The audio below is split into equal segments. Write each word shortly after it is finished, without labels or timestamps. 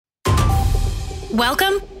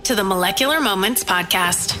Welcome to the Molecular Moments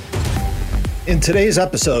Podcast. In today's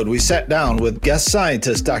episode, we sat down with guest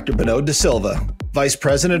scientist Dr. Binod De Silva, Vice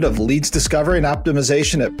President of Leads Discovery and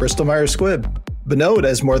Optimization at Bristol Myers Squibb. Binod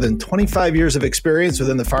has more than 25 years of experience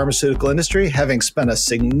within the pharmaceutical industry, having spent a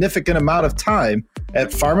significant amount of time at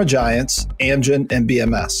pharma giants Amgen and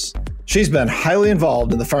BMS. She's been highly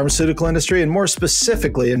involved in the pharmaceutical industry and more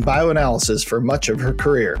specifically in bioanalysis for much of her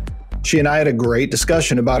career. She and I had a great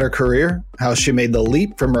discussion about her career, how she made the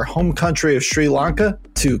leap from her home country of Sri Lanka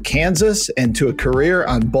to Kansas and to a career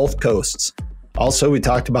on both coasts. Also, we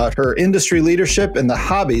talked about her industry leadership and the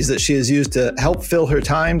hobbies that she has used to help fill her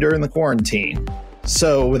time during the quarantine.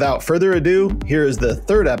 So without further ado, here is the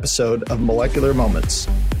third episode of Molecular Moments.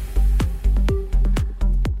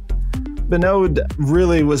 Binod,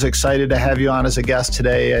 really was excited to have you on as a guest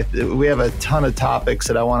today. We have a ton of topics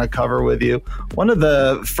that I want to cover with you. One of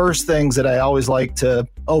the first things that I always like to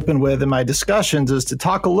open with in my discussions is to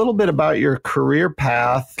talk a little bit about your career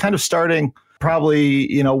path, kind of starting probably,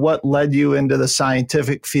 what led you into the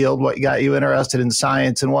scientific field, what got you interested in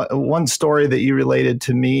science, and one story that you related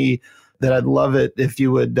to me that I'd love it if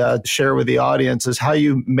you would share with the audience is how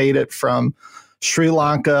you made it from Sri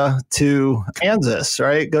Lanka to Kansas,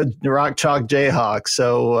 right? Go Rock Chalk Jayhawk.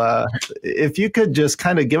 So if you could just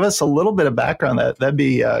kind of give us a little bit of background, that'd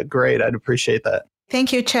be great. I'd appreciate that.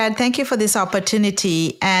 Thank you, Chad. Thank you for this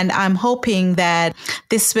opportunity. And I'm hoping that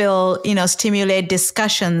this will, stimulate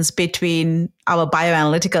discussions between our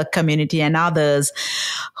bioanalytical community and others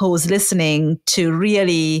who's listening to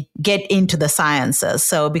really get into the sciences.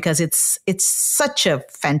 So because it's such a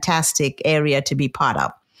fantastic area to be part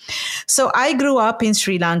of. So I grew up in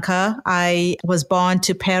Sri Lanka. I was born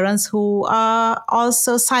to parents who are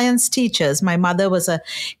also science teachers. My mother was a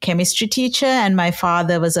chemistry teacher and my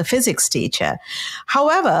father was a physics teacher.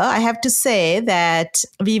 However, I have to say that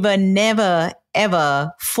we were never,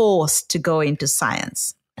 ever forced to go into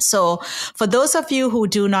science. So for those of you who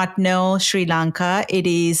do not know Sri Lanka, it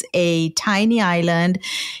is a tiny island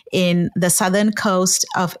in the southern coast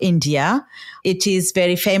of India. It is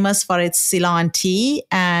very famous for its Ceylon tea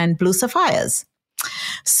and blue sapphires.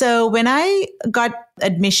 So when I got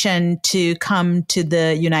admission to come to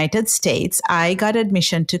the United States, I got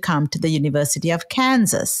admission to come to the University of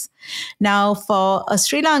Kansas. Now, for a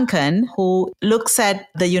Sri Lankan who looks at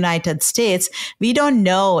the United States, we don't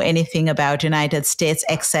know anything about United States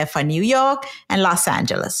except for New York and Los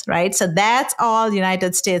Angeles, right? So that's all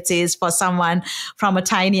United States is for someone from a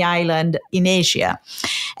tiny island in Asia.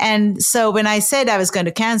 And so when I said I was going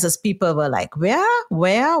to Kansas, people were like, where?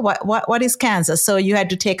 What is Kansas? So you had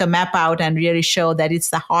to take a map out and really show that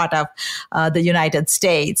it's the heart of the United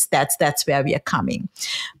States. That's where we are coming.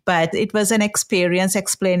 But it was an experience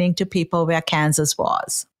explaining to people where Kansas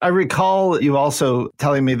was. I recall you also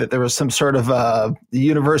telling me that there was some sort of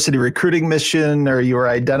university recruiting mission, or you were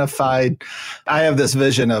identified. I have this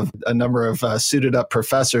vision of a number of suited up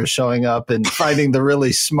professors showing up and finding the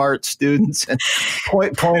really smart students and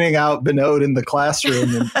pointing out Binod in the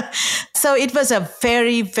classroom. So it was a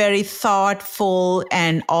very, very thoughtful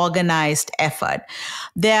and organized effort.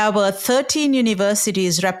 There were 13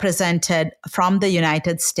 universities represented from the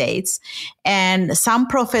United States, and some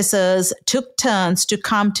professors took turns to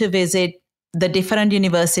come to visit the different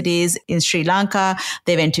universities in Sri Lanka.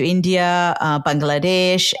 They went to India,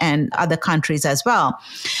 Bangladesh, and other countries as well.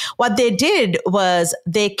 What they did was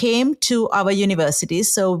they came to our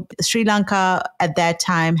universities. So Sri Lanka at that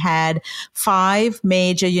time had 5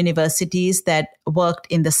 major universities that worked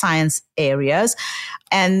in the science areas.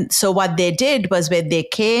 And so what they did was when they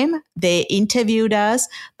came, they interviewed us.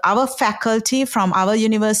 Our faculty from our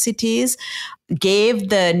universities gave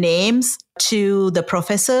the names to the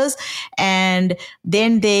professors, and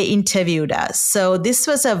then they interviewed us. So this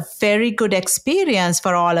was a very good experience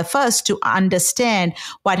for all of us to understand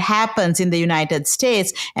what happens in the United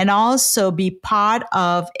States and also be part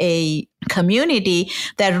of a community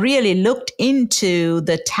that really looked into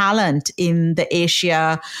the talent in the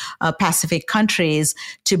Asia Pacific countries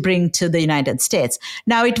to bring to the United States.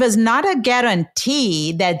 Now, it was not a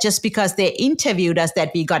guarantee that just because they interviewed us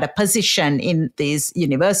that we got a position in these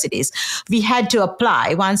universities. We had to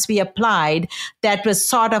apply. Once we applied, that was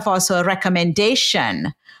sort of also a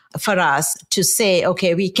recommendation for us to say,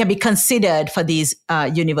 okay, we can be considered for these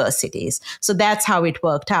universities. So that's how it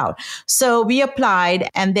worked out. So we applied.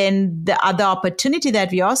 And then the other opportunity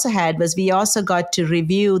that we also had was we also got to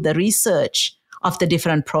review the research of the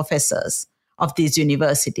different professors of these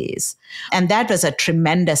universities. And that was a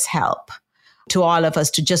tremendous help. to all of us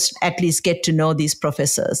to just at least get to know these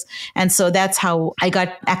professors. And so that's how I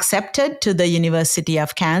got accepted to the University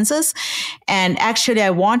of Kansas. And actually,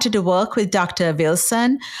 I wanted to work with Dr.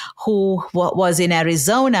 Wilson, who was in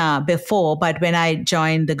Arizona before, but when I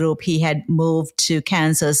joined the group, he had moved to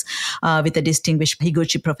Kansas with a distinguished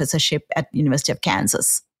Higuchi professorship at University of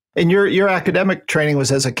Kansas. And your academic training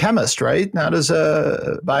was as a chemist, right? Not as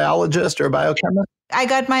a biologist or a biochemist? I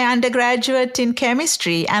got my undergraduate in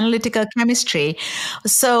chemistry, analytical chemistry.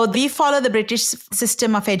 So we follow the British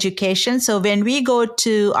system of education. So when we go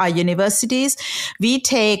to our universities, we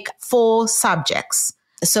take 4 subjects.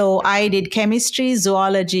 So I did chemistry,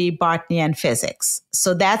 zoology, botany, and physics.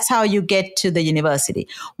 So that's how you get to the university.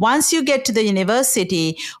 Once you get to the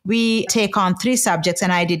university, we take on 3 subjects,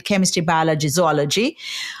 and I did chemistry, biology, zoology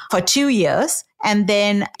for 2 years. And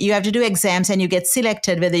then you have to do exams and you get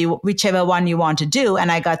selected whichever one you want to do.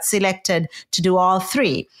 And I got selected to do all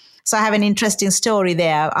 3. So I have an interesting story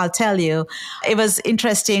there. I'll tell you. It was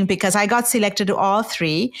interesting because I got selected to all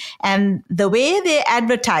 3. And the way they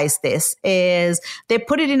advertise this is they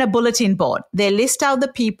put it in a bulletin board. They list out the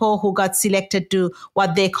people who got selected to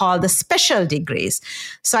what they call the special degrees.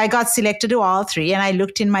 So I got selected to all 3, and I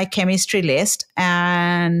looked in my chemistry list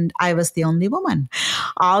and I was the only woman.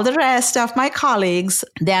 All the rest of my colleagues,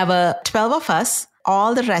 there were 12 of us.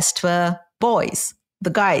 All the rest were boys,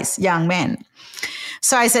 the guys, young men.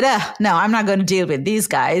 So I said, no, I'm not going to deal with these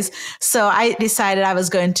guys. So I decided I was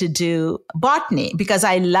going to do botany because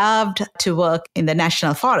I loved to work in the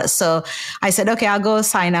National Forest. So I said, okay, I'll go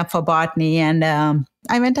sign up for botany. And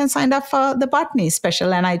I went and signed up for the botany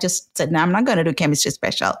special. And I just said, no, I'm not going to do chemistry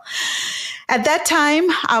special. At that time,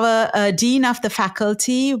 our dean of the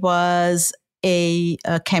faculty was a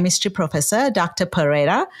chemistry professor, Dr.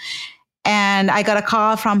 Pereira. And I got a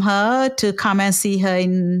call from her to come and see her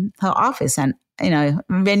in her office. And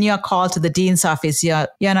when you're called to the dean's office, you're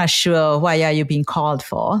not sure why are you being called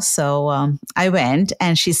for. So I went,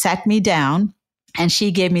 and she sat me down, and she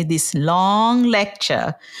gave me this long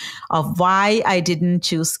lecture of why I didn't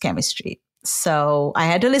choose chemistry. So I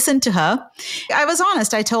had to listen to her. I was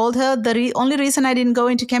honest. I told her the only reason I didn't go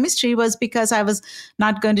into chemistry was because I was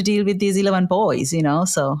not going to deal with these 11 boys,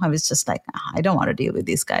 So I was just like, I don't want to deal with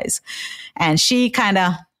these guys. And she kind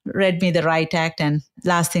of read me the right act. And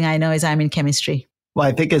last thing I know is I'm in chemistry. Well,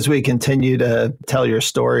 I think as we continue to tell your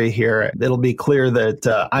story here, it'll be clear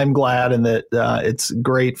that I'm glad and that it's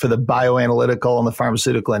great for the bioanalytical and the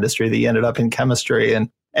pharmaceutical industry that you ended up in chemistry. And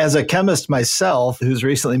as a chemist myself, who's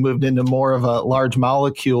recently moved into more of a large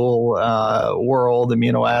molecule world,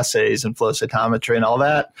 immunoassays and flow cytometry and all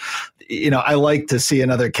that, I like to see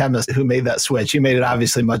another chemist who made that switch. You made it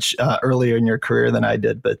obviously much earlier in your career than I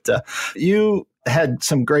did, but you had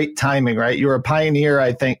some great timing, right? You were a pioneer,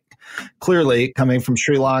 I think, clearly coming from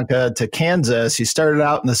Sri Lanka to Kansas. You started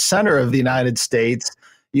out in the center of the United States.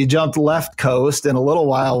 You jumped left coast. In a little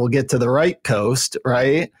while, we'll get to the right coast,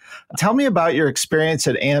 right? Tell me about your experience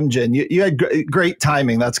at Amgen. You had great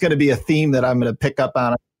timing. That's going to be a theme that I'm going to pick up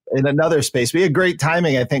on in another space. We had great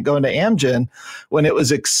timing, I think, going to Amgen when it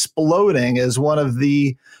was exploding as one of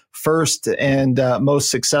the first and most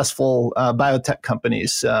successful biotech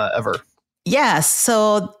companies ever. Yes.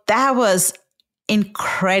 So that was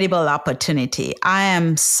incredible opportunity. I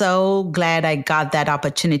am so glad I got that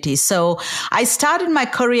opportunity. So I started my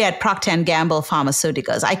career at Procter & Gamble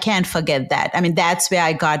Pharmaceuticals. I can't forget that. I mean, that's where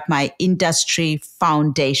I got my industry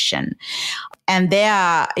foundation. And there,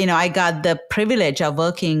 I got the privilege of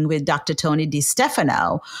working with Dr. Tony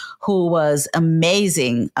DiStefano, who was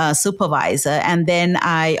amazing supervisor. And then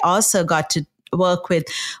I also got to work with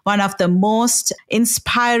one of the most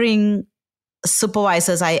inspiring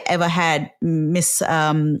supervisors I ever had, Miss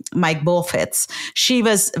Mike Bofitz. She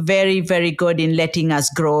was very, very good in letting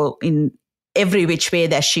us grow in every which way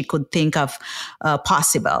that she could think of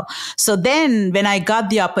possible. So then when I got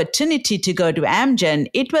the opportunity to go to Amgen,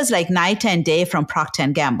 it was like night and day from Procter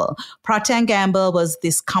 & Gamble. Procter & Gamble was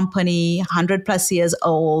this company, 100 plus years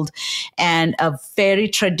old, and a very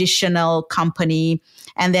traditional company.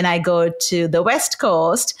 And then I go to the West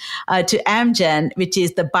Coast, to Amgen, which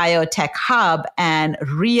is the biotech hub, and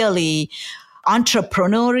really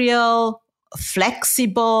entrepreneurial,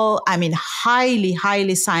 flexible, highly,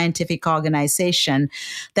 highly scientific organization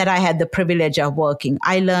that I had the privilege of working.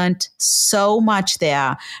 I learned so much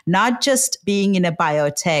there, not just being in a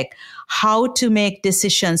biotech, how to make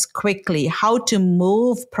decisions quickly, how to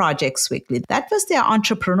move projects quickly. That was their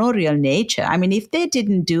entrepreneurial nature. If they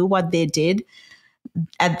didn't do what they did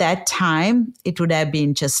at that time, it would have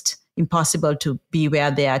been just impossible to be where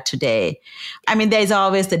they are today. I mean, there's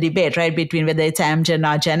always the debate, right, between whether it's Amgen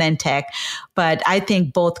or Genentech. But I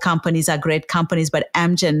think both companies are great companies. But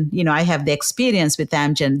Amgen, I have the experience with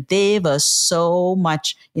Amgen. They were so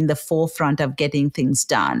much in the forefront of getting things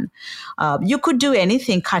done. You could do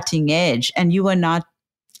anything cutting edge, and you were not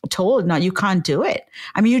told, no, you can't do it.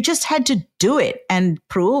 I mean, you just had to do it and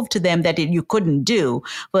prove to them that you couldn't do,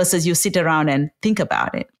 versus you sit around and think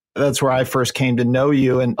about it. That's where I first came to know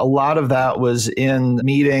you. And a lot of that was in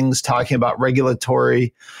meetings talking about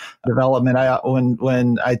regulatory development.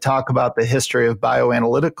 When I talk about the history of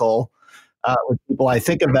bioanalytical with people, I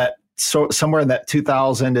think of that somewhere in that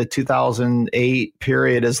 2000 to 2008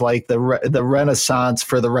 period is like the renaissance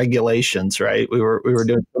for the regulations, right? We were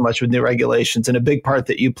doing so much with new regulations. And a big part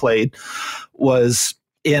that you played was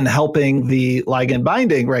in helping the ligand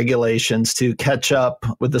binding regulations to catch up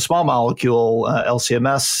with the small molecule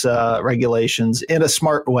LCMS regulations in a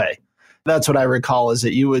smart way. That's what I recall, is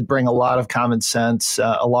that you would bring a lot of common sense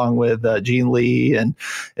along with Gene Lee and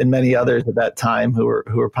many others at that time who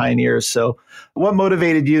were pioneers. So what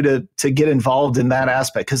motivated you to get involved in that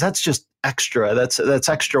aspect? Because that's just extra. That's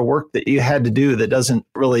extra work that you had to do that doesn't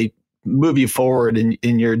really move you forward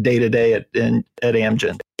in your day-to-day at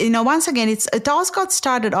Amgen. Once again, it all got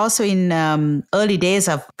started also in early days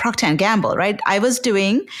of Procter & Gamble, right? I was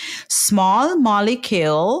doing small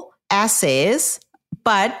molecule assays,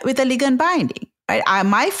 but with a ligand binding, right?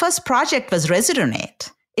 My first project was Residronate.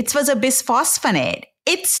 It was a bisphosphonate.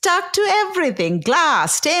 It stuck to everything,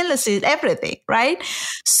 glass, stainless steel, everything, right?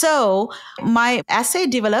 So my assay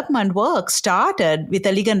development work started with a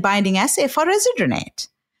ligand binding assay for Residronate.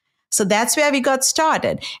 So that's where we got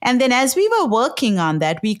started. And then as we were working on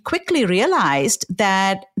that, we quickly realized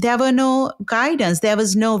that there were no guidance.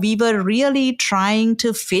 We were really trying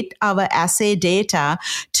to fit our assay data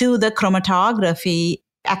to the chromatography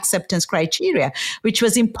acceptance criteria, which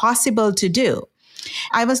was impossible to do.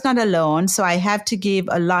 I was not alone, so I have to give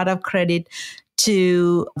a lot of credit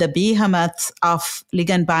to the behemoths of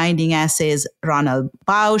ligand binding assays, Ronald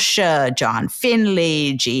Bauscher, John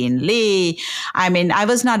Finley, Gene Lee. I mean, I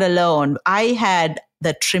was not alone. I had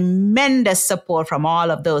the tremendous support from all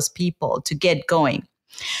of those people to get going.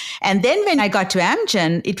 And then when I got to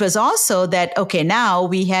Amgen, it was also that, okay, now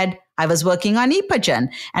I was working on Epogen,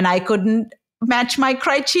 and I couldn't match my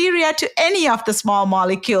criteria to any of the small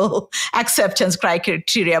molecule acceptance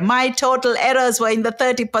criteria. My total errors were in the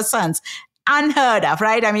 30%. Unheard of,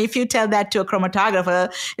 right? I mean, if you tell that to a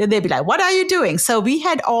chromatographer, they'd be like, what are you doing? So we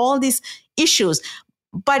had all these issues.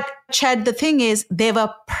 But Chad, the thing is, they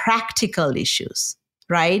were practical issues,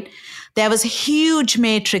 right? There was a huge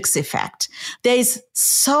matrix effect. There is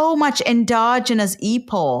so much endogenous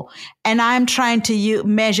EPO, and I'm trying to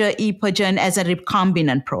measure Epogen as a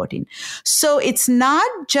recombinant protein. So it's not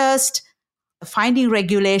just finding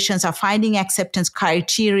regulations or finding acceptance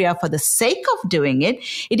criteria for the sake of doing it.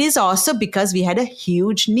 It is also because we had a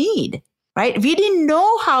huge need, right? We didn't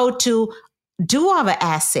know how to do our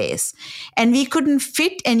assays, and we couldn't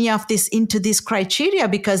fit any of this into this criteria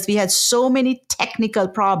because we had so many technical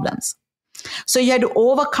problems. So you had to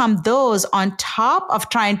overcome those on top of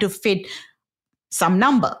trying to fit some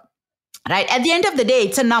number. Right. At the end of the day,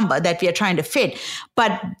 it's a number that we are trying to fit.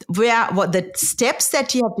 But what the steps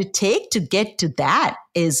that you have to take to get to that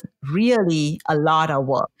is really a lot of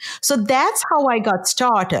work. So that's how I got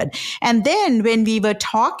started. And then when we were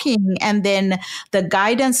talking, and then the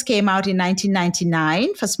guidance came out in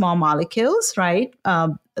 1999 for small molecules, right?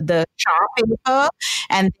 The chart paper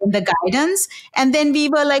and then the guidance. And then we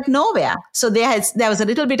were like nowhere. So there was a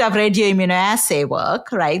little bit of radioimmunoassay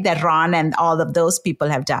work, right, that Ron and all of those people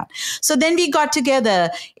have done. So then we got together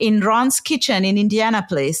in Ron's kitchen in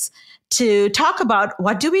Indianapolis to talk about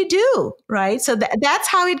what do we do, right? So that's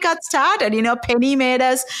how it got started. Penny made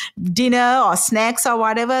us dinner or snacks or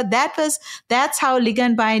whatever. That's how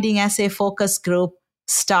ligand binding assay focus group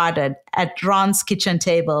started at Ron's kitchen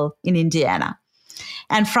table in Indiana.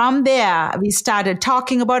 And from there, we started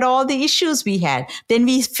talking about all the issues we had. Then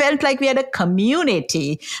we felt like we had a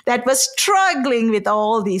community that was struggling with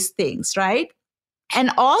all these things, right?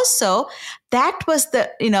 And also, that was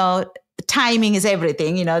timing is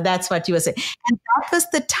everything, that's what you were saying. And that was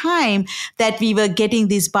the time that we were getting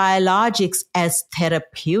these biologics as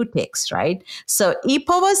therapeutics, right? So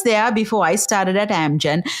EPO was there before I started at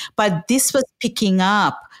Amgen, but this was picking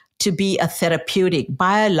up to be a therapeutic.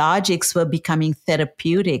 Biologics were becoming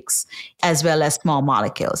therapeutics as well as small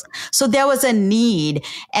molecules. So there was a need.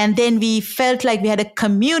 And then we felt like we had a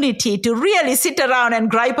community to really sit around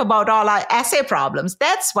and gripe about all our assay problems.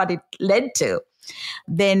 That's what it led to.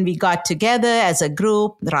 Then we got together as a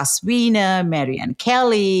group, Russ Weiner, Marianne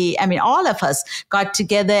Kelly. I mean, all of us got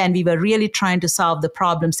together and we were really trying to solve the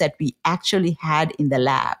problems that we actually had in the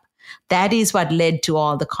lab. That is what led to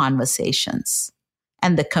all the conversations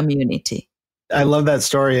and the community. I love that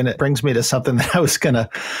story, and it brings me to something that I was going to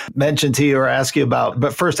mention to you or ask you about.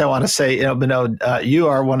 But first, I want to say, Binod, you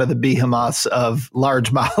are one of the behemoths of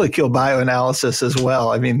large molecule bioanalysis as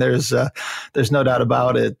well. I mean, there's no doubt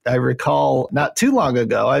about it. I recall not too long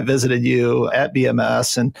ago, I visited you at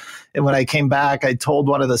BMS, and when I came back, I told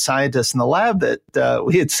one of the scientists in the lab that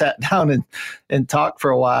we had sat down and talked for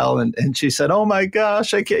a while, and she said, "Oh my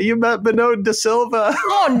gosh, you met Binod DeSilva."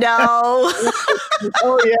 Oh no!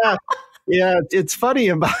 Oh yeah. Yeah, it's funny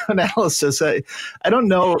about analysis. I don't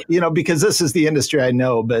know, because this is the industry I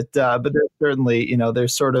know, but there's certainly,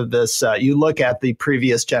 there's sort of this, you look at the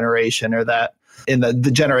previous generation or that, and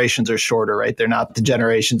the generations are shorter, right? They're not the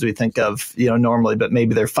generations we think of, normally, but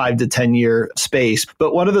maybe they're 5 to 10 year space.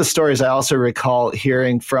 But one of the stories I also recall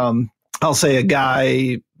hearing from, I'll say a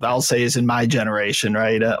guy, is in my generation,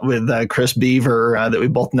 right? With Chris Beaver that we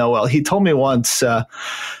both know well. He told me once that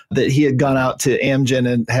he had gone out to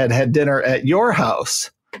Amgen and had dinner at your house.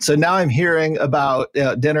 So now I'm hearing about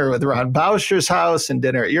dinner with Ron Bauscher's house and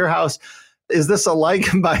dinner at your house. Is this a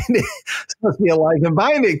ligand binding? It's supposed to be a ligand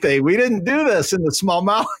binding thing. We didn't do this in the small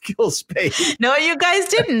molecule space. No, you guys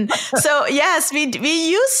didn't. So yes, we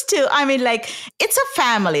used to. I mean, it's a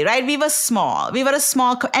family, right? We were small,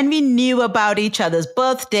 and we knew about each other's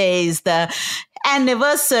birthdays, the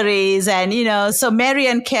anniversaries, and so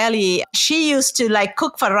Marianne Kelly, she used to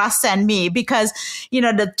cook for Russ and me because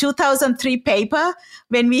the 2003 paper,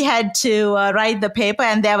 when we had to write the paper,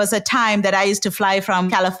 and there was a time that I used to fly from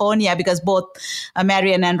California because both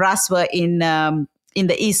Marianne and Russ were in the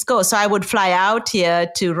East Coast. So I would fly out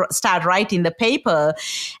here to start writing the paper,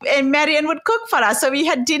 and Marianne would cook for us. So we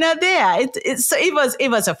had dinner there. So it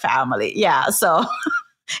was a family. Yeah. So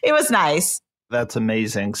it was nice. That's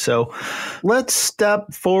amazing. So let's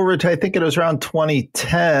step forward to, I think it was around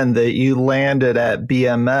 2010 that you landed at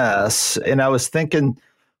BMS. And I was thinking,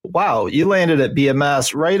 wow, you landed at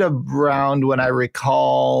BMS right around when I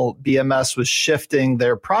recall BMS was shifting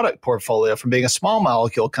their product portfolio from being a small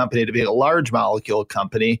molecule company to being a large molecule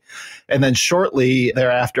company. And then shortly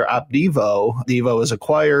thereafter, Opdivo was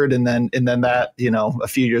acquired. And then that, a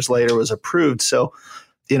few years later was approved. So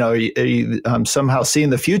are you somehow seeing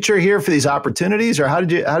the future here for these opportunities, or how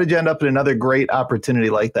did you end up in another great opportunity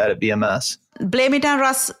like that at BMS? Blame it on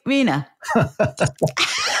Russ Weiner. I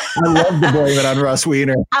love to blame it on Russ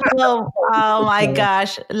Weiner. Oh my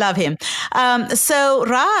gosh, love him. So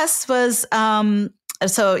Russ was,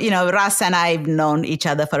 Russ and I've known each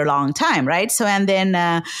other for a long time, right? So and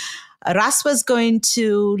then Russ was going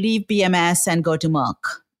to leave BMS and go to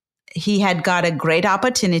Merck. He had got a great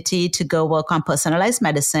opportunity to go work on personalized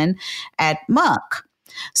medicine at Merck.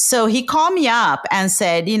 So he called me up and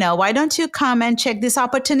said, why don't you come and check this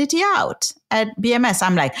opportunity out at BMS?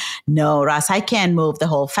 I'm like, no, Russ, I can't move the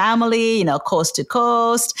whole family, coast to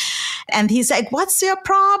coast. And he's like, what's your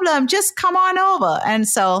problem? Just come on over. And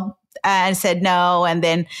so I said no. And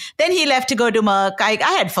then he left to go to Merck. I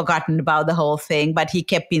had forgotten about the whole thing, but he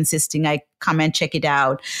kept insisting I come and check it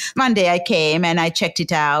out. Monday I came and I checked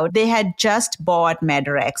it out. They had just bought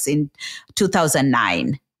Medarex in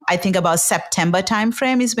 2009. I think about September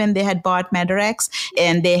timeframe is when they had bought Medarex,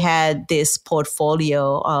 and they had this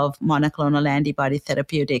portfolio of monoclonal antibody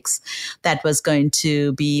therapeutics that was going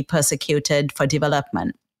to be persecuted for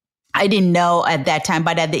development. I didn't know at that time,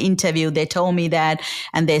 but at the interview, they told me that,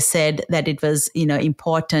 and they said that it was,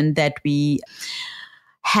 important that we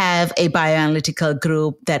have a bioanalytical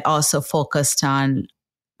group that also focused on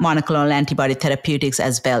monoclonal antibody therapeutics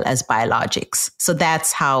as well as biologics. So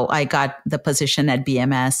that's how I got the position at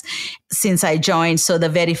BMS since I joined. So the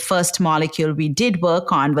very first molecule we did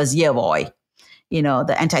work on was Yervoy,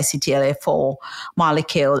 the anti-CTLA-4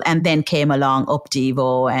 molecule, and then came along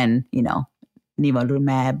Opdivo and,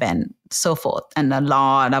 nivolumab and so forth, and a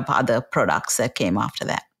lot of other products that came after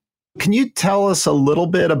that. Can you tell us a little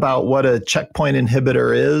bit about what a checkpoint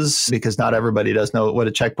inhibitor is? Because not everybody does know what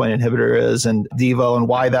a checkpoint inhibitor is, and Opdivo, and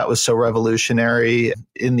why that was so revolutionary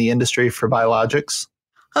in the industry for biologics.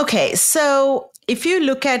 Okay, so if you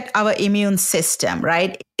look at our immune system,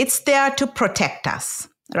 right, it's there to protect us,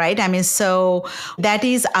 right? I mean, so that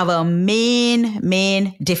is our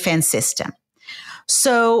main defense system.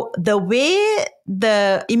 So the way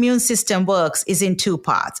the immune system works is in two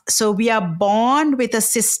parts. So we are born with a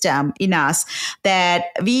system in us that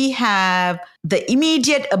we have the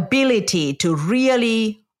immediate ability to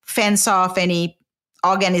really fence off any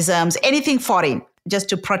organisms, anything foreign just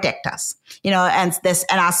to protect us, and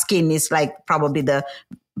our skin is like probably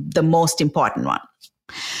the most important one.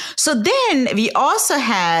 So then we also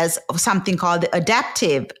has something called the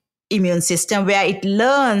adaptive immune system, where it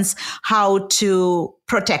learns how to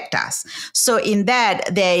protect us. So in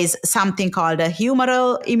that, there is something called a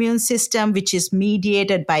humoral immune system, which is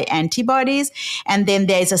mediated by antibodies. And then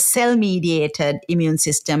there is a cell-mediated immune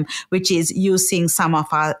system, which is using some of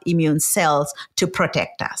our immune cells to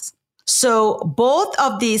protect us. So both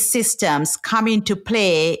of these systems come into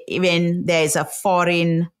play when there is a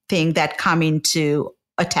foreign thing that come in to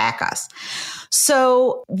attack us.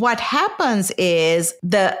 So what happens is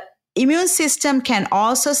the immune system can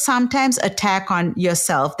also sometimes attack on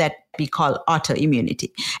yourself that we call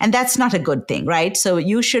autoimmunity. And that's not a good thing, right? So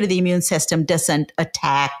usually the immune system doesn't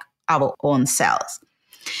attack our own cells.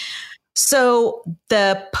 So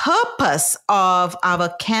the purpose of our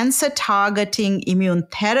cancer targeting immune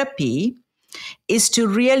therapy is to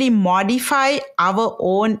really modify our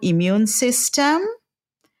own immune system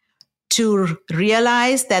to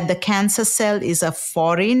realize that the cancer cell is a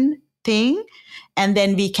foreign thing, and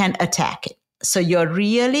then we can attack it. So you're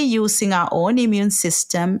really using our own immune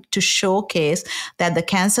system to showcase that the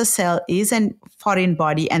cancer cell is a foreign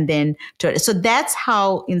body, and then so that's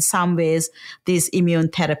how, in some ways, these immune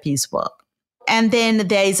therapies work. And then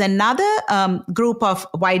there is another group of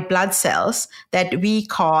white blood cells that we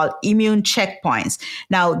call immune checkpoints.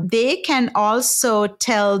 Now, they can also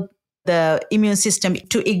tell the immune system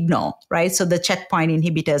to ignore, right? So the checkpoint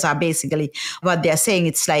inhibitors are basically what they're saying.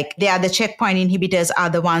 It's like they are the checkpoint inhibitors are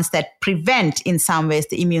the ones that prevent, in some ways,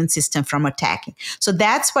 the immune system from attacking. So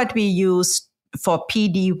that's what we use for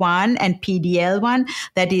PD-1 and PD-L1.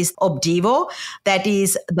 That is Opdivo. That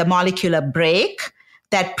is the molecular brake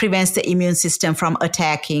that prevents the immune system from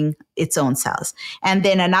attacking its own cells. And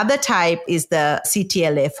then another type is the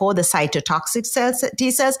CTLA-4, the cytotoxic cells, T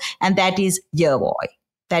cells, and that is Yervoy.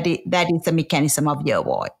 That is the mechanism of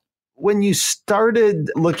Yervoy. When you started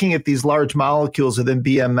looking at these large molecules within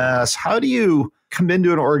BMS, how do you come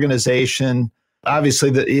into an organization? Obviously,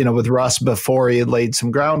 with Russ before, he had laid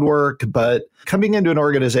some groundwork, but coming into an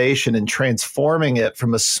organization and transforming it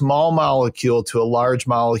from a small molecule to a large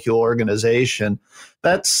molecule organization,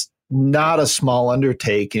 that's not a small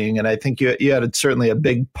undertaking. And I think you had certainly a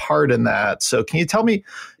big part in that. So can you tell me,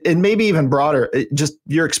 and maybe even broader, just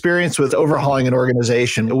your experience with overhauling an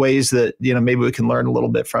organization, ways that, maybe we can learn a little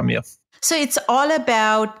bit from you? So it's all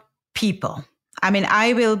about people. I mean,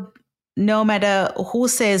 no matter who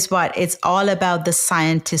says what, it's all about the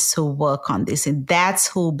scientists who work on this. And that's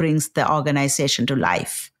who brings the organization to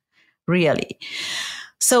life, really.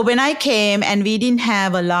 So when I came, and we didn't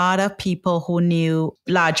have a lot of people who knew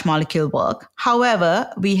large molecule work. However,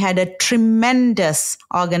 we had a tremendous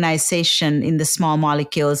organization in the small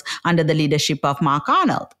molecules under the leadership of Mark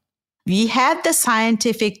Arnold. We had the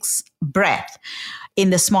scientific breadth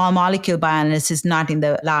in the small molecule bioanalysis, not in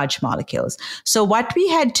the large molecules. So what we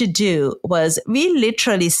had to do was we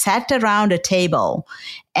literally sat around a table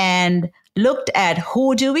and looked at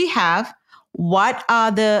who do we have, what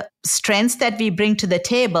are the strengths that we bring to the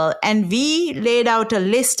table, and we laid out a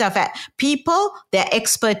list of people, their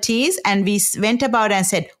expertise, and we went about and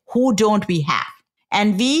said, who don't we have?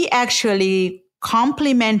 And we actually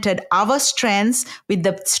complemented our strengths with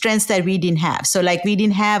the strengths that we didn't have. So like we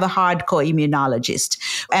didn't have a hardcore immunologist,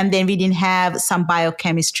 and then we didn't have some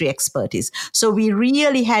biochemistry expertise. So we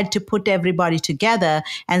really had to put everybody together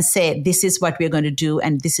and say, this is what we're going to do,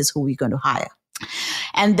 and this is who we're going to hire.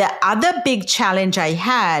 And the other big challenge I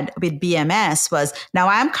had with BMS was, now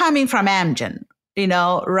I'm coming from Amgen,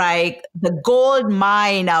 right? The gold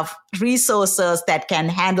mine of resources that can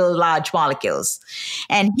handle large molecules.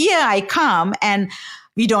 And here I come and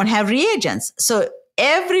we don't have reagents. So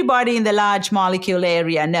everybody in the large molecule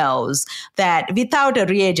area knows that without a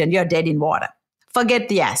reagent, you're dead in water. Forget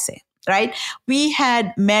the assay, right? We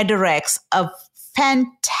had Medarex, a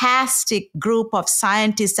fantastic group of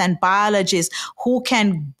scientists and biologists who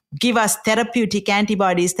can give us therapeutic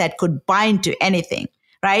antibodies that could bind to anything,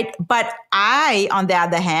 right? But I, on the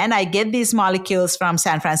other hand, I get these molecules from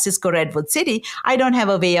San Francisco, Redwood City. I don't have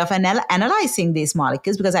a way of analyzing these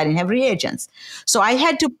molecules because I didn't have reagents. So I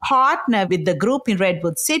had to partner with the group in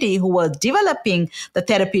Redwood City who was developing the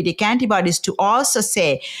therapeutic antibodies to also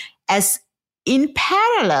say, as in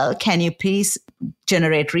parallel, can you please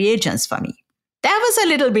generate reagents for me? That was a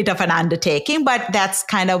little bit of an undertaking, but that's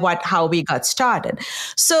kind of how we got started.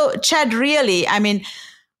 So, Chad, really,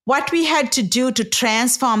 what we had to do to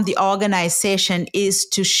transform the organization is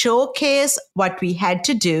to showcase what we had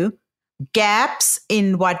to do, gaps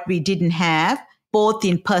in what we didn't have, both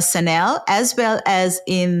in personnel as well as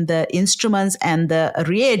in the instruments and the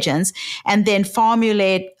reagents, and then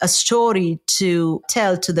formulate a story to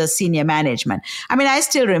tell to the senior management. I mean, I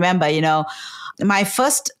still remember, my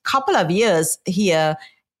first couple of years here,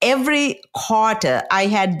 every quarter I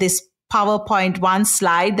had this PowerPoint one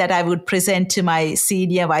slide that I would present to my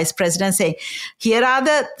senior vice president saying, here are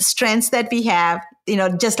the strengths that we have,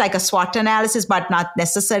 just like a SWOT analysis, but not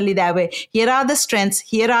necessarily that way. Here are the strengths,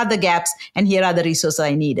 here are the gaps, and here are the resources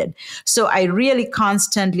I needed. So I really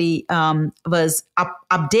constantly was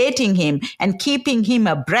updating him and keeping him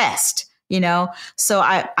abreast, So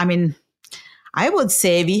I would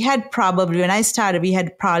say when I started, we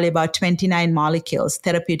had probably about 29 molecules,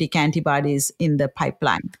 therapeutic antibodies in the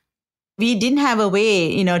pipeline. We didn't have a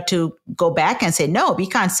way, to go back and say, no, we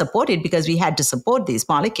can't support it because we had to support these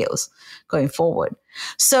molecules going forward.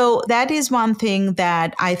 So that is one thing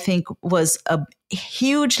that I think was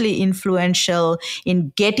hugely influential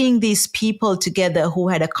in getting these people together who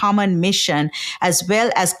had a common mission, as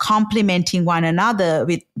well as complementing one another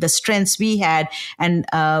with the strengths we had and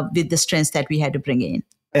with the strengths that we had to bring in.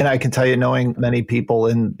 And I can tell you, knowing many people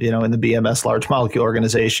in the BMS large molecule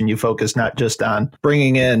organization, you focus not just on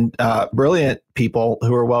bringing in brilliant people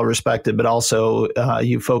who are well respected, but also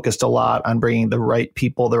you focused a lot on bringing the right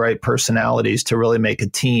people, the right personalities to really make a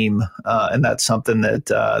team. And that's something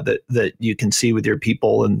that you can see with your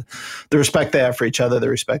people and the respect they have for each other, the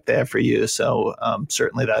respect they have for you. So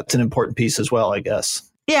certainly that's an important piece as well, I guess.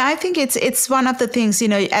 Yeah, I think it's one of the things,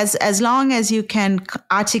 as long as you can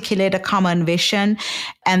articulate a common vision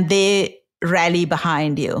and they rally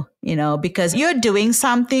behind you, because you're doing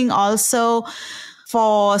something also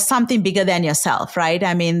for something bigger than yourself, right?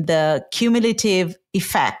 I mean, the cumulative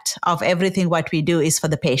effect of everything what we do is for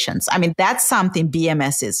the patients. I mean, that's something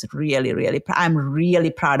BMS is really, really, I'm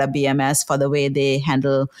really proud of BMS for the way they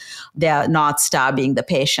handle their North Star being the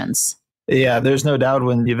patients. Yeah, there's no doubt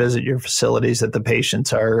when you visit your facilities that the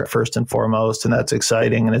patients are first and foremost, and that's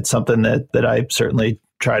exciting. And it's something that I certainly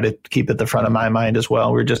try to keep at the front of my mind as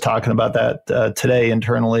well. We were just talking about that today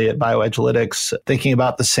internally at BioAgilytix, thinking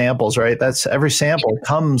about the samples, right? That's every sample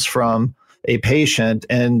comes from a patient,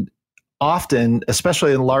 and often,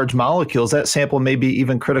 especially in large molecules, that sample may be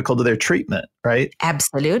even critical to their treatment, right?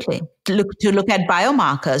 Absolutely. To look at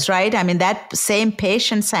biomarkers, right? I mean, that same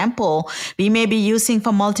patient sample we may be using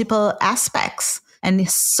for multiple aspects, and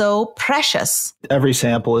it's so precious. Every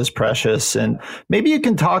sample is precious. And maybe you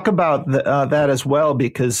can talk about that as well,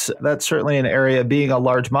 because that's certainly an area, being a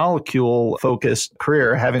large molecule focused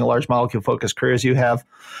career, having a large molecule focused career, is you have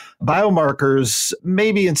biomarkers.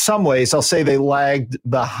 Maybe in some ways, I'll say they lagged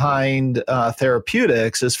behind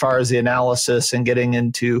therapeutics as far as the analysis and getting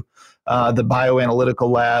into the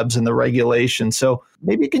bioanalytical labs and the regulation. So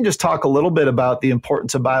maybe you can just talk a little bit about the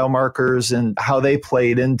importance of biomarkers and how they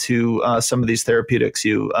played into some of these therapeutics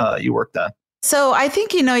you worked on. So I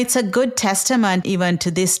think, it's a good testament even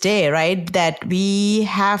to this day, right? That we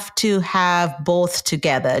have to have both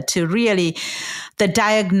together to really, the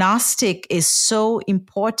diagnostic is so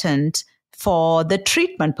important for the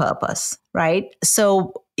treatment purpose, right?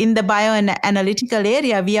 So in the bioanalytical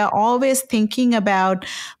area, we are always thinking about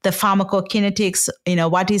the pharmacokinetics,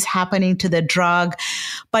 what is happening to the drug.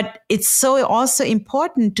 But it's so also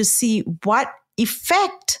important to see what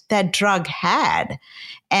effect that drug had.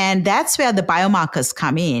 And that's where the biomarkers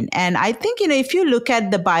come in. And I think, if you look at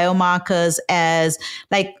the biomarkers as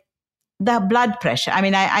like the blood pressure, I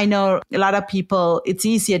mean, I know a lot of people, it's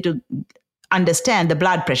easier to understand the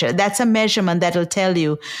blood pressure. That's a measurement that will tell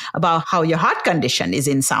you about how your heart condition is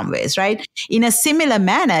in some ways, right? In a similar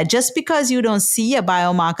manner, just because you don't see a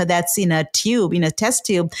biomarker that's in a tube, in a test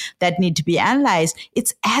tube that need to be analyzed,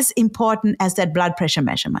 it's as important as that blood pressure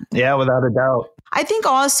measurement. Yeah, without a doubt. I think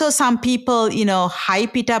also some people,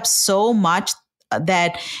 hype it up so much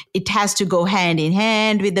that it has to go hand in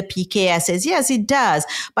hand with the PK assays. Yes, it does.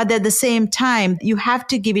 But at the same time, you have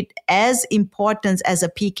to give it as importance as a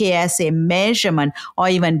PK assay measurement, or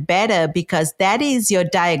even better, because that is your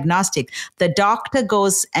diagnostic. The doctor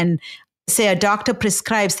goes and say a doctor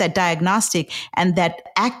prescribes that diagnostic, and that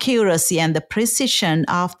accuracy and the precision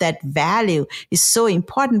of that value is so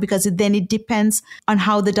important, because then it depends on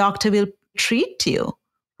how the doctor will treat you.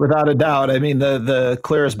 Without a doubt. I mean, the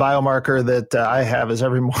clearest biomarker that I have is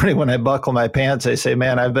every morning when I buckle my pants, I say,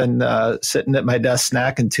 man, I've been sitting at my desk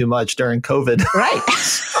snacking too much during COVID. Right.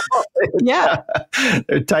 Yeah.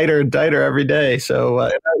 They're tighter and tighter every day. So,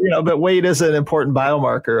 but weight is an important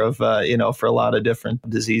biomarker of, for a lot of different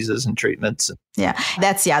diseases and treatments. Yeah.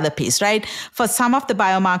 That's the other piece, right? For some of the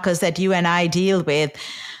biomarkers that you and I deal with,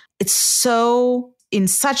 it's so in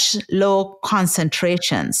such low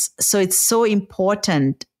concentrations. So it's so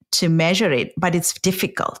important to measure it, but it's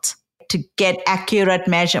difficult to get accurate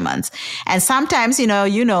measurements. And sometimes,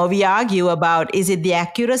 we argue about, is it the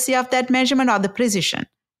accuracy of that measurement or the precision?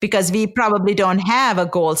 Because we probably don't have a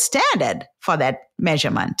gold standard for that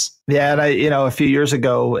measurement. Yeah, and a few years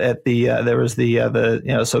ago at there was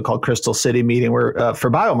the so-called Crystal City meeting where for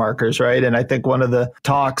biomarkers, right? And I think one of the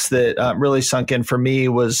talks that really sunk in for me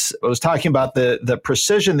was talking about the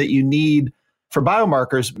precision that you need for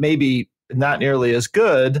biomarkers, maybe not nearly as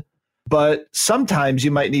good, but sometimes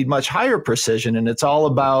you might need much higher precision, and it's all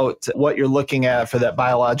about what you're looking at for that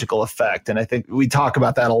biological effect. And I think we talk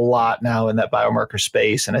about that a lot now in that biomarker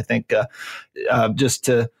space. And I think just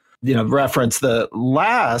to reference the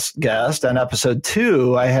last guest on episode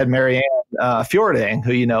 2, I had Marianne Fjording,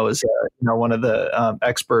 who is one of the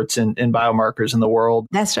experts in biomarkers in the world.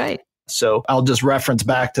 That's right. So I'll just reference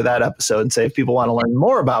back to that episode and say, if people want to learn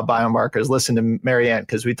more about biomarkers, listen to Marianne,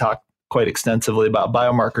 because we talked quite extensively about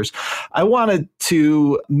biomarkers. I wanted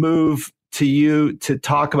to move to you to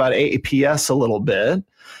talk about AAPS a little bit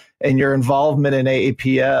and your involvement in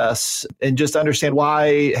AAPS, and just understand,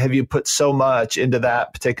 why have you put so much into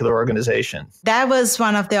that particular organization? That was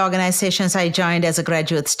one of the organizations I joined as a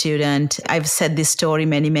graduate student. I've said this story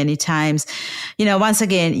many, many times. Once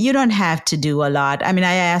again, you don't have to do a lot. I mean,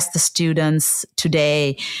 I ask the students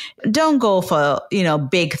today, don't go for,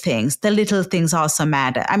 big things. The little things also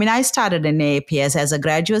matter. I mean, I started in AAPS as a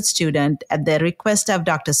graduate student at the request of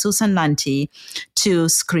Dr. Susan Lunty to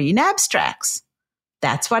screen abstracts.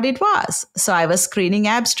 That's what it was. So I was screening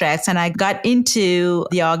abstracts, and I got into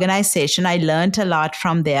the organization. I learned a lot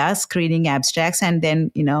from there, screening abstracts, and then,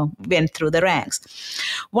 went through the ranks.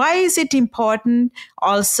 Why is it important?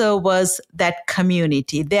 Also was that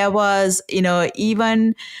community. There was,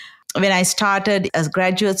 even when I started as a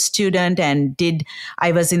graduate student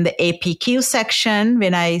I was in the APQ section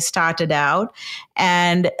when I started out,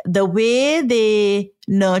 and the way they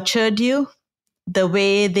nurtured you, the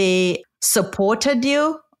way they supported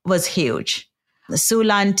you was huge. Sue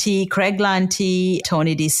Lunty, Craig Lunty,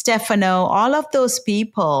 Tony DiStefano, all of those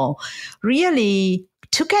people really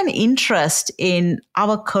took an interest in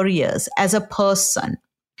our careers as a person.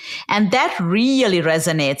 And that really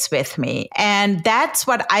resonates with me. And that's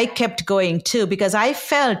what I kept going to, because I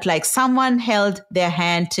felt like someone held their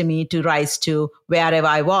hand to me to rise to wherever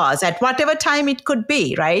I was at whatever time it could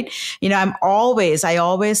be, right? I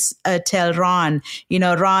always tell Ron,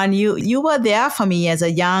 Ron, you were there for me as a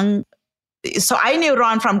young. So I knew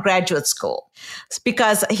Ron from graduate school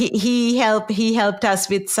because he helped us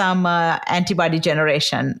with some antibody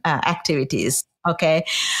generation activities. Okay.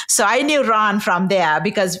 So I knew Ron from there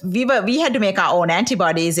because we had to make our own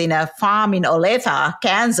antibodies in a farm in Olathe,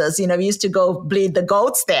 Kansas. We used to go bleed the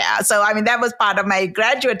goats there. So, I mean, that was part of my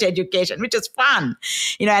graduate education, which is fun,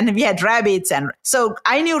 and we had rabbits. And so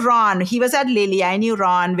I knew Ron. He was at Lilly. I knew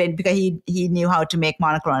Ron because he knew how to make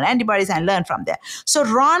monoclonal antibodies, and learned from there. So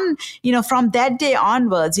Ron, from that day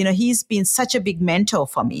onwards, he's been such a big mentor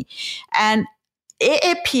for me. And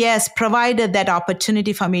AAPS provided that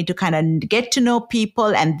opportunity for me to kind of get to know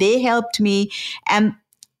people, and they helped me. And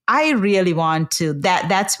I really want to,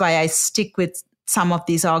 that's why I stick with some of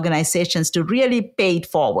these organizations to really pay it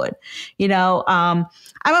forward. I'm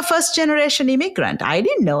a first generation immigrant. I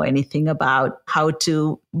didn't know anything about how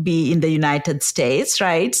to be in the United States,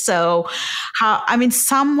 right? So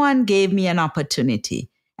someone gave me an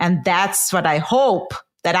opportunity, and that's what I hope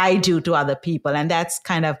that I do to other people. And that's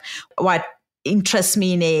kind of what interests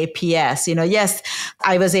me in AAPS. Yes,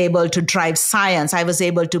 I was able to drive science. I was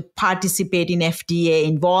able to participate in FDA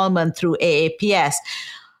involvement through AAPS.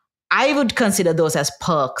 I would consider those as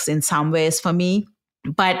perks in some ways for me,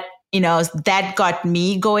 but that got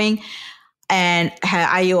me going, and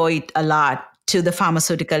I owe it a lot to the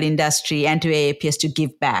pharmaceutical industry and to AAPS to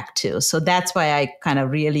give back to. So that's why I kind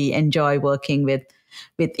of really enjoy working with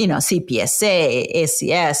CPSA,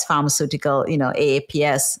 ACS, pharmaceutical,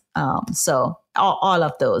 AAPS. So all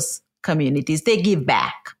of those communities, they give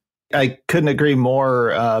back. I couldn't agree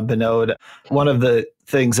more, Binod. One of the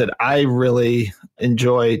things that I really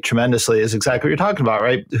enjoy tremendously is exactly what you're talking about,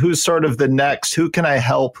 right? Who's sort of the next? Who can I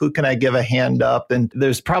help? Who can I give a hand up? And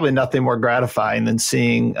there's probably nothing more gratifying than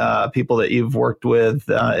seeing people that you've worked with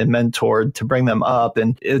and mentored to bring them up.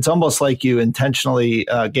 And it's almost like you intentionally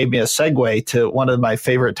gave me a segue to one of my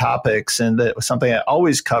favorite topics, and that was something I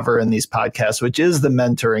always cover in these podcasts, which is the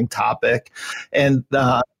mentoring topic. And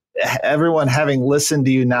everyone having listened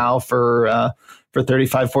to you now for for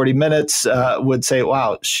 35, 40 minutes would say,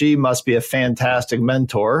 wow, she must be a fantastic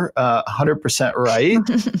mentor. 100% right.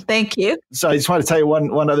 Thank you. So I just want to tell you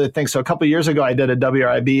one other thing. So a couple of years ago, I did a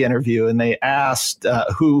WRIB interview and they asked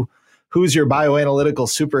who's your bioanalytical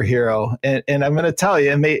superhero? And I'm going to tell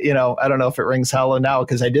you, I don't know if it rings hollow now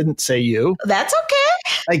because I didn't say you. That's okay.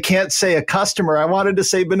 I can't say a customer. I wanted to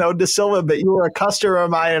say Binod Da Silva, but you were a customer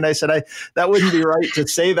of mine. And I said, that wouldn't be right to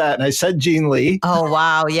say that. And I said Jean Lee. Oh,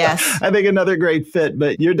 wow. Yes. I think another great fit,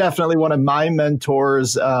 but you're definitely one of my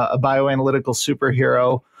mentors, a bioanalytical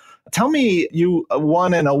superhero. Tell me, you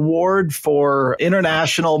won an award for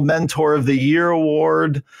International Mentor of the Year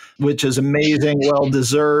Award, which is amazing,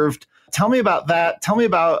 well-deserved. Tell me about that. Tell me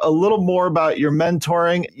about a little more about your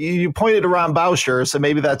mentoring. You pointed around Bauscher, so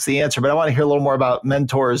maybe that's the answer, but I want to hear a little more about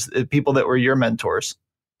mentors, people that were your mentors.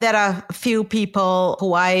 There are a few people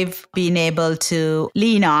who I've been able to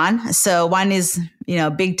lean on. So one is,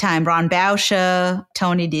 big time Ron Bauscher,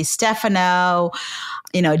 Tony DiStefano,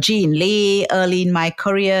 Jean Lee early in my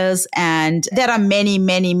careers. And there are many,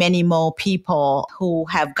 many, many more people who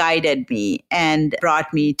have guided me and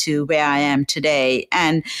brought me to where I am today.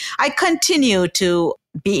 And I continue to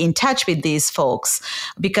be in touch with these folks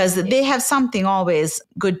because they have something always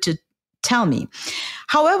good to tell me.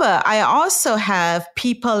 However, I also have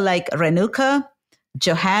people like Renuka,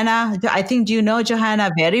 Johanna. I think you know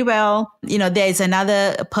Johanna very well. There's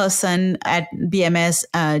another person at BMS,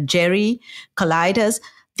 Jerry Kalidas.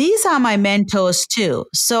 These are my mentors too.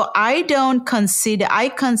 So I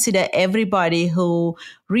consider everybody who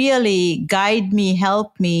really guide me,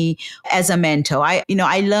 help me as a mentor. I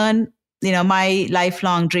learn, my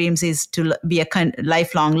lifelong dreams is to be a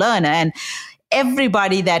lifelong learner, and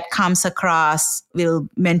everybody that comes across will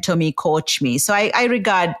mentor me, coach me. So I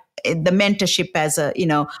regard the mentorship as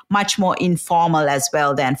much more informal as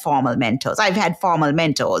well than formal mentors. I've had formal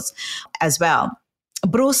mentors as well.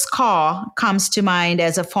 Bruce Carr comes to mind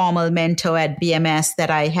as a formal mentor at BMS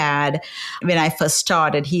that I had when I first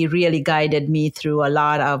started. He really guided me through a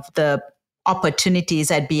lot of the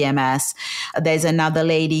opportunities at BMS. There's another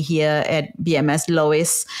lady here at BMS,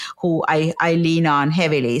 Lois, who I lean on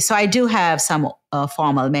heavily. So I do have some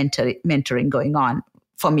formal mentoring going on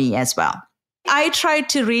for me as well. I try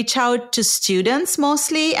to reach out to students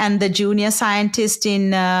mostly and the junior scientists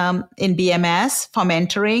in BMS for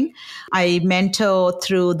mentoring. I mentor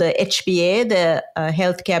through the HBA, the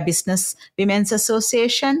Healthcare Business Women's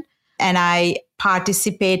Association, and I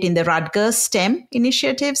participate in the Rutgers STEM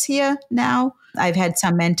initiatives here now. I've had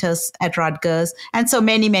some mentors at Rutgers, and so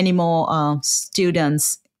many, many more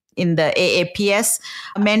students in the AAPS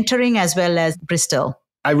mentoring as well as Bristol.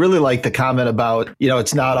 I really like the comment about,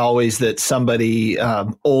 it's not always that somebody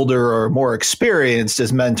older or more experienced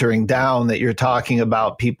is mentoring down, that you're talking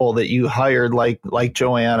about people that you hired like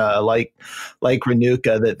Joanna, like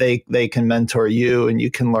Renuka, that they can mentor you and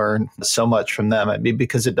you can learn so much from them. I mean,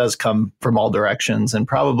 because it does come from all directions. And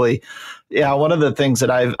probably, one of the things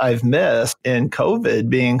that I've missed in COVID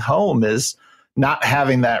being home is not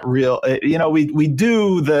having that real, we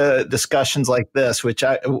do the discussions like this, which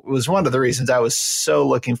was one of the reasons I was so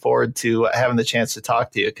looking forward to having the chance to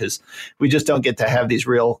talk to you, because we just don't get to have these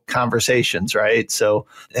real conversations, right? So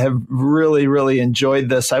I have really, really enjoyed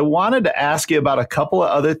this. I wanted to ask you about a couple of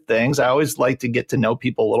other things. I always like to get to know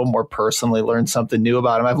people a little more personally, learn something new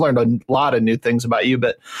about them. I've learned a lot of new things about you,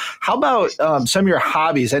 but how about some of your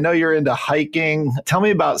hobbies? I know you're into hiking. Tell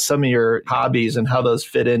me about some of your hobbies and how those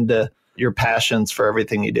fit into your passions for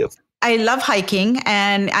everything you do. I love hiking,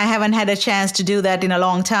 and I haven't had a chance to do that in a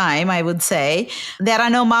long time, I would say. There are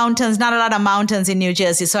no mountains, not a lot of mountains in New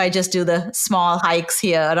Jersey, so I just do the small hikes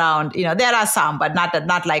here around. There are some, but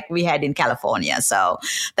not like we had in California. So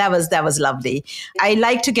that was lovely. I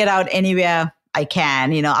like to get out anywhere I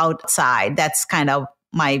can, outside. That's kind of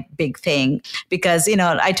my big thing, because,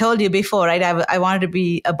 I told you before, right? I wanted to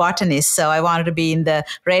be a botanist. So I wanted to be in the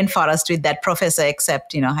rainforest with that professor,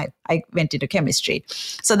 except, I went into chemistry.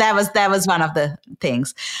 So that was one of the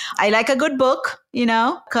things. I like a good book,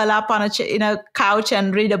 curl up on a couch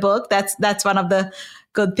and read a book. That's one of the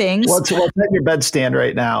good things. What's on your bedstand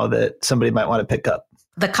right now that somebody might want to pick up?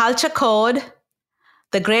 The Culture Code,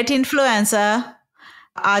 The Great Influencer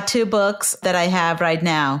are two books that I have right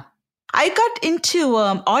now. I got into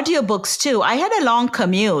audiobooks too. I had a long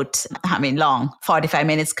commute. 45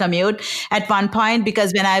 minutes commute at one point,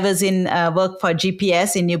 because when I was in work for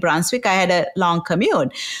GPS in New Brunswick, I had a long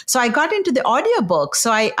commute. So I got into the audiobook.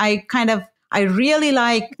 So I really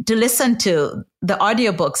like to listen to the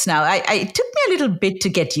audiobooks now. It took me a little bit to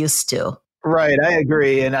get used to. Right, I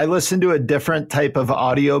agree. And I listen to a different type of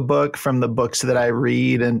audiobook from the books that I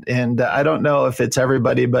read. And I don't know if it's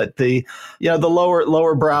everybody, but the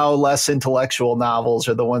lower brow, less intellectual novels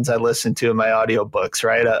are the ones I listen to in my audiobooks,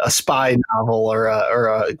 right? A spy novel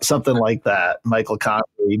or something like that. Michael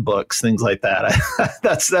Conley books, things like that.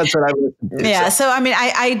 That's what I listen to. Yeah. So, I mean,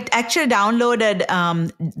 I actually downloaded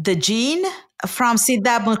The Gene from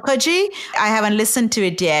Siddharth Mukherjee. I haven't listened to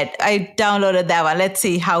it yet. I downloaded that one. Let's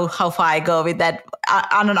see how far I go with that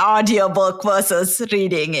on an audiobook versus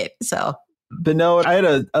reading it. So, Binod, I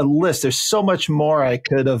had a list. There's so much more I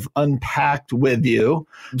could have unpacked with you.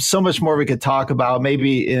 So much more we could talk about.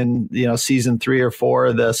 Maybe in season 3 or 4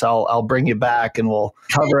 of this, I'll bring you back and we'll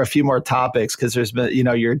cover a few more topics because there's been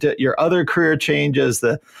your other career changes,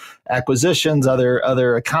 the acquisitions,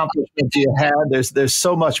 other accomplishments you had. There's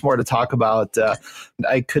so much more to talk about.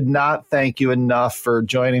 I could not thank you enough for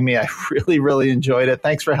joining me. I really, really enjoyed it.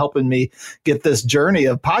 Thanks for helping me get this journey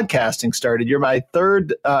of podcasting started. You're my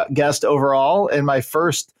third guest overall and my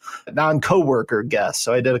first non-coworker guest.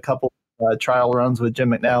 So I did a couple trial runs with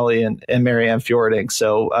Jim McNally and Marianne Fjording.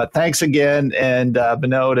 So thanks again. And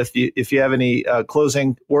Binod, if you have any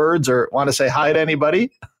closing words or want to say hi to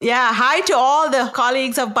anybody. Yeah, hi to all the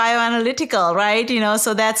colleagues of Bioanalytical, right?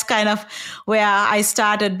 So that's kind of where I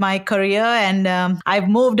started my career, and I've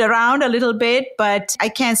moved around a little bit, but I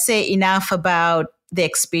can't say enough about the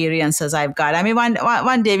experiences I've got. I mean,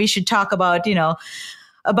 one day we should talk about,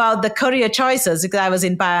 about the career choices, because I was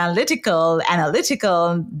in bioanalytical,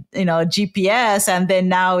 analytical, GPS, and then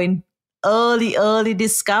now in early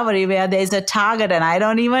discovery where there's a target and I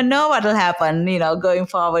don't even know what will happen, going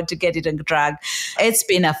forward to get it a drug. It's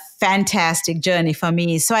been a fantastic journey for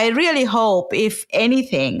me. So I really hope, if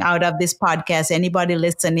anything out of this podcast, anybody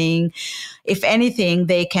listening, if anything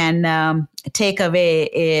they can take away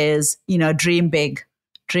is, dream big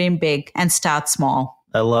and start small.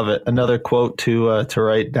 I love it. Another quote to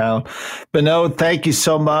write down. Binod, thank you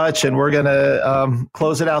so much. And we're going to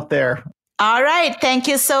close it out there. All right. Thank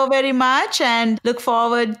you so very much. And look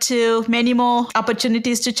forward to many more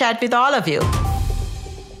opportunities to chat with all of you.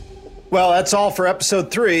 Well, that's all for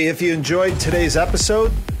episode 3. If you enjoyed today's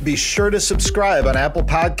episode, be sure to subscribe on Apple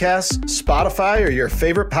Podcasts, Spotify, or your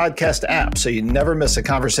favorite podcast app so you never miss a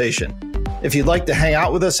conversation. If you'd like to hang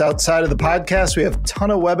out with us outside of the podcast, we have a ton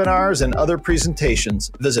of webinars and other presentations.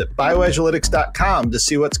 Visit bioagilytics.com to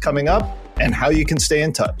see what's coming up and how you can stay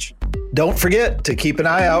in touch. Don't forget to keep an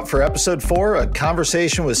eye out for episode 4, a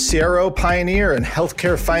conversation with CRO pioneer and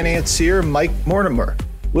healthcare financier Mike Mortimer.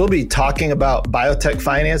 We'll be talking about biotech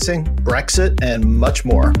financing, Brexit, and much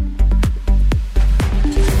more.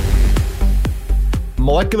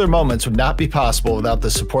 Molecular Moments would not be possible without the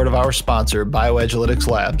support of our sponsor, Bioagilytics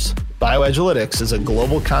Labs. Bioagilytics is a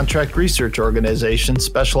global contract research organization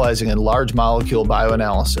specializing in large molecule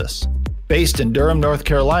bioanalysis. Based in Durham, North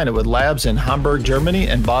Carolina, with labs in Hamburg, Germany,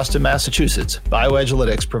 and Boston, Massachusetts,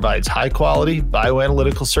 Bioagilytics provides high-quality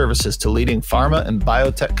bioanalytical services to leading pharma and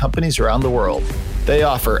biotech companies around the world. They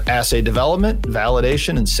offer assay development,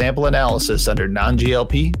 validation, and sample analysis under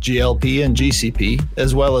non-GLP, GLP, and GCP,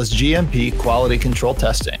 as well as GMP quality control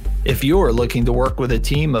testing. If you're looking to work with a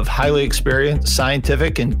team of highly experienced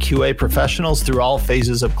scientific and QA professionals through all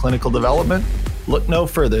phases of clinical development, look no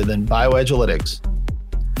further than Bioagilytics.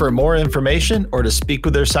 For more information or to speak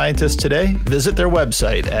with their scientists today, visit their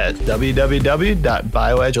website at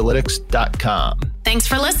www.bioagilytics.com. Thanks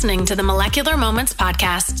for listening to the Molecular Moments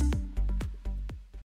podcast.